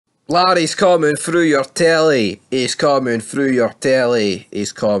Larry's coming through your telly. He's coming through your telly.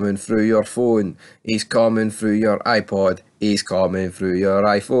 He's coming through your phone. He's coming through your iPod. He's coming through your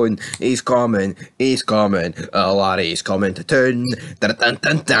iPhone. He's coming. He's coming. Larry's coming to town. Dun, dun,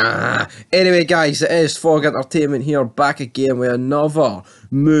 dun, dun. Anyway, guys, it is Fog Entertainment here, back again with another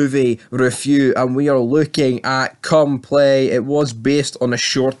movie review, and we are looking at Come Play. It was based on a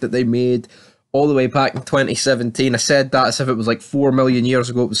short that they made all the way back in 2017. I said that as if it was like 4 million years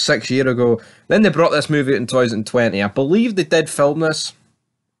ago. It was 6 years ago. Then they brought this movie out in 2020. I believe they did film this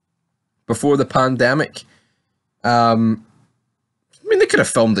before the pandemic. I mean, they could have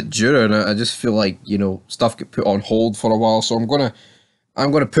filmed it during it. I just feel like, you know, stuff get put on hold for a while. So I'm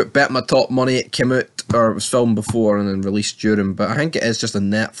gonna bet my top money it came out, or it was filmed before and then released during. But I think it is just a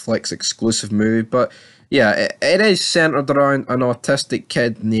Netflix exclusive movie. But yeah, it is centered around an autistic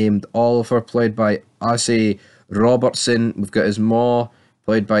kid named Oliver, played by Asa Robertson. We've got his ma,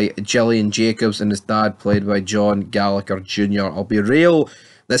 played by Gillian Jacobs, and his dad, played by John Gallagher Jr. I'll be real,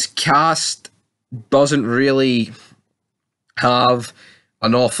 this cast doesn't really have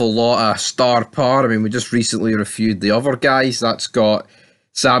an awful lot of star power. I mean, we just recently reviewed the other guys. That's got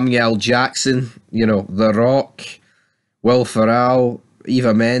Samuel Jackson, you know, The Rock, Will Ferrell,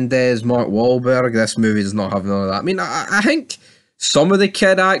 Eva Mendes, Mark Wahlberg. This movie does not have none of that. I mean, I think some of the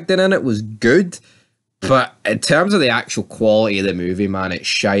kid acting in it was good, but in terms of the actual quality of the movie, man, it's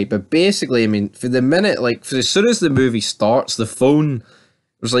shite. But basically, I mean, for the minute, like, for as soon as the movie starts, the phone,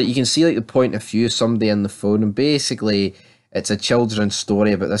 there's like, you can see like the point of view of somebody in the phone, and basically it's a children's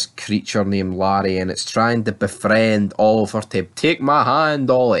story about this creature named Larry, and it's trying to befriend Oliver to take my hand,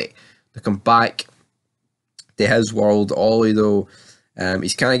 Ollie, to come back to his world. Ollie, though,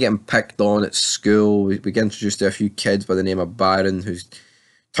 he's kind of getting picked on at school. We get introduced to a few kids by the name of Byron, who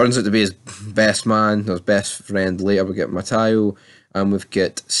turns out to be his best man, his best friend later. We get Mateo, and we've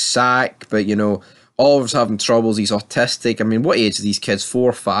got Sack, but, you know, Oliver's having troubles. He's autistic. I mean, what age are these kids? 4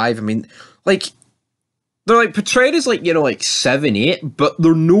 or 5? I mean, like, they're like portrayed as like, you know, like 7, 8, but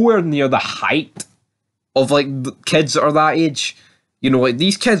they're nowhere near the height of like the kids that are that age. You know, like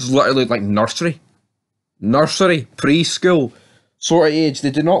these kids literally look like nursery, preschool sort of age.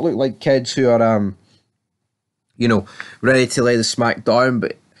 They do not look like kids who are, you know, ready to lay the smack down.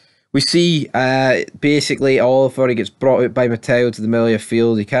 But we see basically Oliver, he gets brought out by Mateo to the middle of a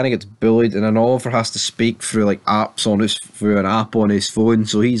field. He kind of gets bullied, and then Oliver has to speak through like apps on his, through an app on his phone.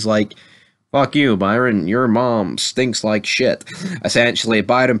 So he's like, "Fuck you, Byron, your mom stinks like shit." Essentially,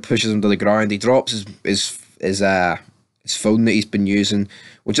 Byron pushes him to the ground. He drops his phone that he's been using,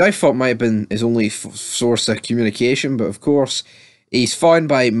 which I thought might have been his only source of communication, but of course, he's found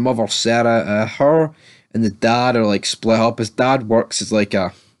by Mother Sarah. Her and the dad are like split up. His dad works as like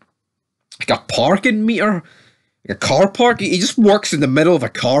a parking meter, like a car park. He just works in the middle of a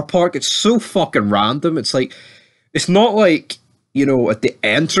car park. It's so fucking random. It's like, it's not like, you know, at the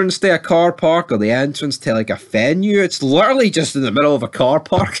entrance to a car park or the entrance to like a venue. It's literally just in the middle of a car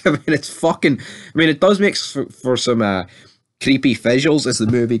park. I mean, it's fucking, I mean, it does make for some creepy visuals as the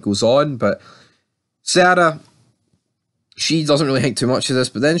movie goes on, but Sarah, she doesn't really think too much of this,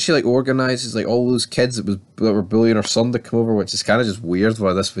 but then she like organizes like all those kids that were bullying her son to come over, which is kind of just weird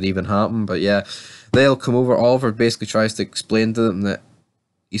why this would even happen. But yeah, they'll come over. Oliver basically tries to explain to them that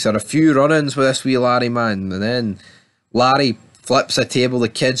he's had a few run-ins with this wee Larry man, and then Larry flips a table. The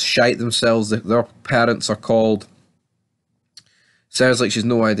kids shite themselves. Their parents are called. Sounds like she's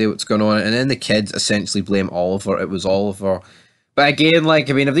no idea what's going on, and then the kids essentially blame Oliver. It was Oliver. But again, like,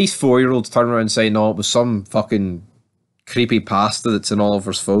 I mean, if these 4-year-olds turn around and say, no, it was some fucking creepy pasta that's in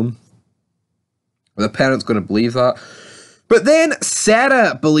Oliver's phone, the parent's going to believe that. But then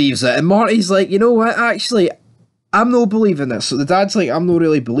Sarah believes it, and Marty's like, you know what, actually, I'm not believing this. So the dad's like, I'm not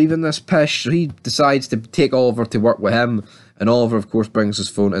really believing this pish. So he decides to take Oliver to work with him. And Oliver, of course, brings his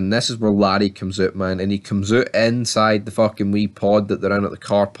phone. And this is where Larry comes out, man. And he comes out inside the fucking wee pod that they're in at the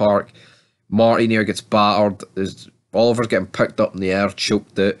car park. Marty near gets battered. Oliver's getting picked up in the air,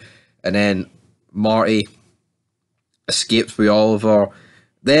 choked out. And then Marty escapes with Oliver.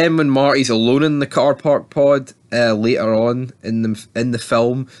 Then when Marty's alone in the car park pod later on in the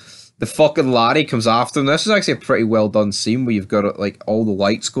film, the fucking Larry comes after him. This is actually a pretty well done scene where you've got like all the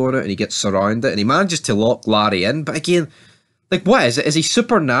lights going out and he gets surrounded and he manages to lock Larry in. But again, like, what is it? Is he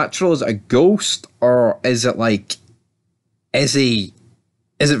supernatural? Is it a ghost? Or is it like, is it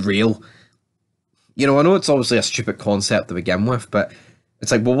real? You know, I know it's obviously a stupid concept to begin with, but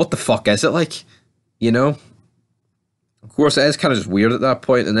it's like, well, what the fuck is it like? You know? Of course, it is kind of just weird at that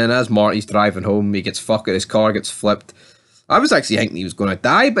point. And then as Marty's driving home, he gets fucked, his car gets flipped. I was actually thinking he was going to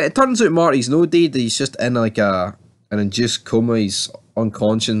die, but it turns out Marty's no dead. He's just in like a an induced coma. He's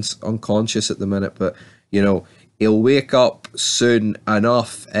unconscious at the minute, but you know he'll wake up soon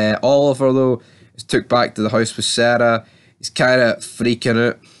enough. Oliver though is took back to the house with Sarah. He's kind of freaking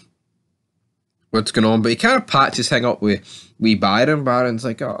out what's going on, but he kind of patches hang up with Byron. Byron's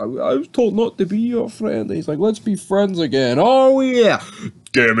like, oh, I was told not to be your friend. And he's like, let's be friends again. Oh yeah,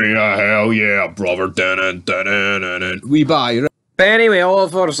 give me a hell yeah, brother. We Byron. But anyway,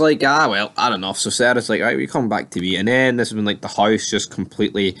 Oliver's like, well, I don't know. So Sarah's like, right, we come back to me. And then this is when, like, the house just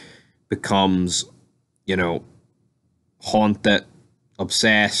completely becomes, you know, haunted,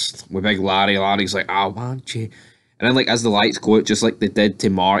 obsessed with Big Larry. Larry's like, I want you. And then, like, as the lights go out, just like they did to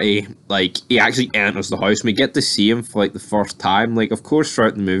Marty, like, he actually enters the house. And we get to see him for, like, the first time. Like, of course,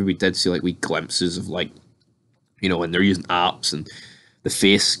 throughout the movie, we did see, like, wee glimpses of, like, you know, when they're using apps and the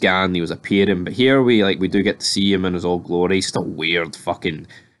face scan, he was appearing, but here we do get to see him in his all glory. He's still weird, fucking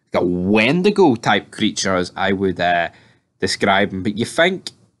like a Wendigo type creature, as I would describe him. But you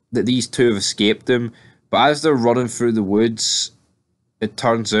think that these two have escaped him, but as they're running through the woods, it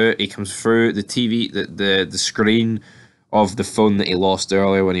turns out he comes through the TV, the screen of the phone that he lost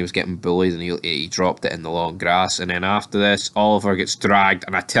earlier when he was getting bullied, and he dropped it in the long grass. And then after this, Oliver gets dragged,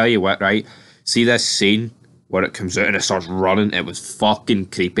 and I tell you what, right? See this scene where it comes out and it starts running? It was fucking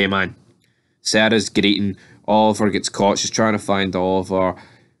creepy, man. Sarah's greeting. Oliver gets caught. She's trying to find Oliver.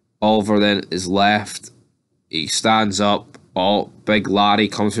 Oliver then is left. He stands up. Big Larry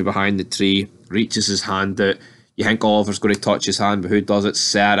comes from behind the tree, reaches his hand out. You think Oliver's going to touch his hand, but who does it?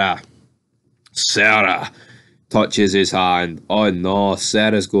 Sarah. Sarah touches his hand. Oh no,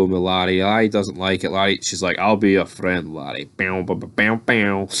 Sarah's going with Larry. Larry doesn't like it. She's like, I'll be your friend, Larry. Bow, bow, bow,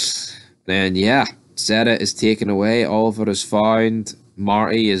 bow. Then, yeah. Sarah is taken away. Oliver is found.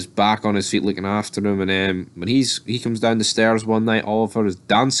 Marty is back on his feet looking after him. And then when he comes down the stairs one night, Oliver is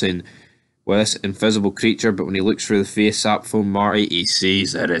dancing with this invisible creature. But when he looks through the face app phone, Marty, he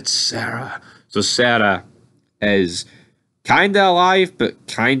sees that it's Sarah. So Sarah is kind of alive, but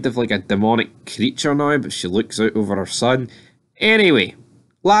kind of like a demonic creature now. But she looks out over her son. Anyway,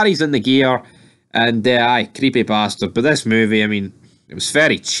 Larry's in the gear. And aye, creepy bastard. But this movie, I mean, it was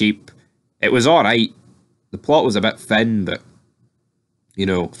very cheap. It was alright. The plot was a bit thin, but, you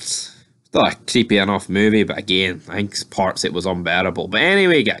know, still a creepy enough movie. But again, I think parts it was unbearable. But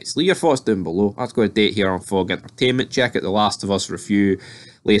anyway, guys, leave your thoughts down below. That's got a date here on Fog Entertainment. Check out The Last of Us review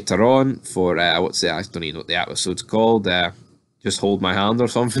later on for, I don't even know what the episode's called. Just Hold My Hand or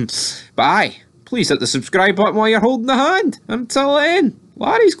something. But aye, please hit the subscribe button while you're holding the hand. Until then,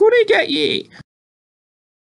 Larry's going to get you.